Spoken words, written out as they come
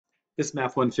This is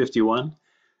Math 151,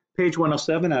 page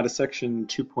 107 out of section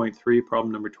 2.3,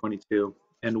 problem number 22.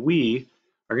 And we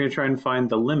are going to try and find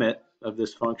the limit of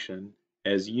this function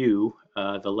as u,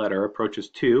 the letter, approaches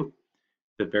 2,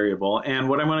 the variable. And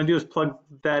what I'm going to do is plug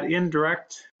that in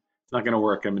direct. It's not going to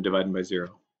work. I'm dividing by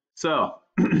 0. So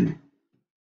I'm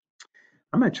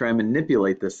going to try and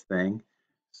manipulate this thing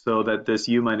so that this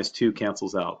u minus 2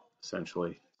 cancels out,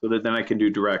 essentially, so that then I can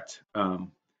do direct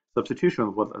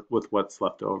substitution with what's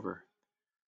left over.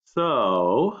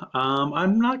 So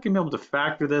I'm not going to be able to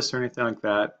factor this or anything like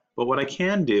that, but what I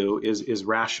can do is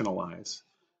rationalize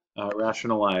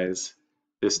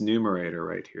this numerator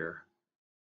right here.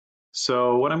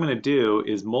 So what I'm going to do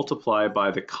is multiply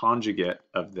by the conjugate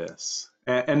of this,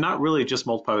 and not really just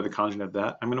multiply by the conjugate of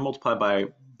that. I'm going to multiply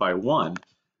by 1,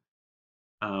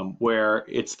 where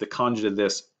it's the conjugate of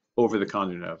this over the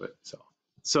conjugate of it.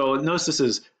 So notice this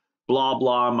is blah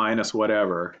blah minus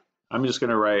whatever. I'm just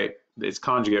going to write its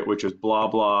conjugate, which is blah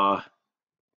blah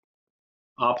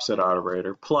opposite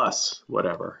operator plus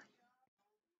whatever.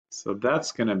 So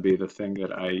that's going to be the thing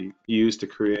that I use to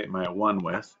create my 1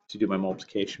 with, to do my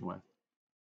multiplication with.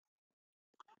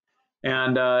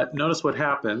 And notice what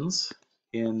happens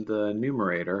in the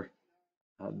numerator.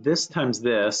 This times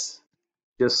this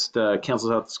just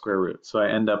cancels out the square root. So I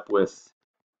end up with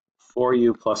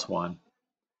 4u plus 1.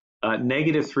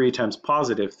 Negative 3 times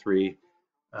positive 3,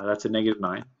 that's a negative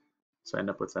 9. So I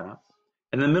end up with that.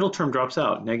 And the middle term drops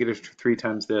out. Negative 3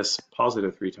 times this,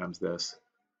 positive 3 times this.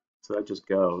 So that just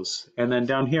goes. And then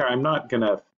down here, I'm not going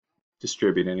to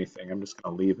distribute anything. I'm just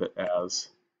going to leave it as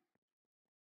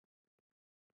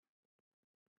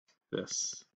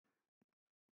this.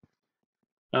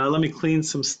 Let me clean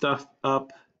some stuff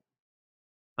up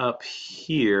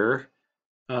here.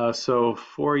 So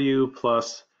 4u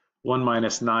plus 1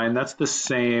 minus 9, that's the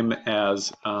same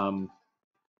as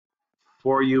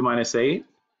 4u minus 8.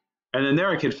 And then there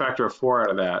I could factor a 4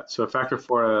 out of that. So if I factor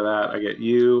 4 out of that, I get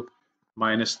u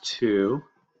minus 2.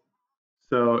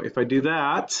 So if I do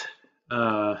that,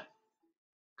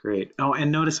 great. Oh,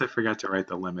 and notice I forgot to write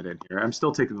the limit in here. I'm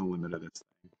still taking the limit of this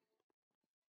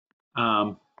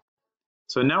thing.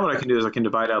 So now what I can do is I can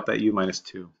divide out that u minus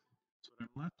 2. So what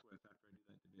I'm left with after I do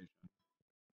that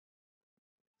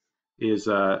division is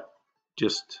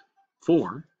just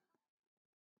 4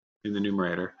 in the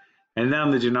numerator. And now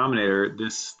in the denominator,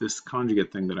 this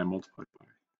conjugate thing that I multiplied by.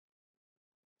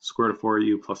 Square root of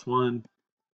 4u plus 1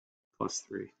 plus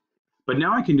 3. But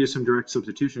now I can do some direct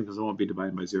substitution because I won't be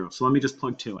divided by 0. So let me just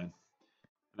plug 2 in.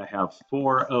 And I have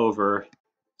 4 over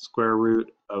square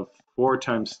root of 4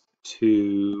 times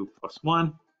 2 plus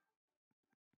 1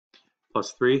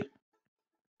 plus 3.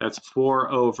 That's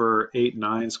 4 over 8,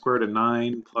 9, square root of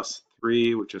 9 plus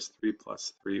 3, which is 3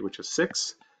 plus 3, which is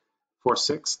 6.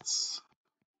 4/6,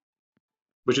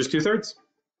 which is 2/3.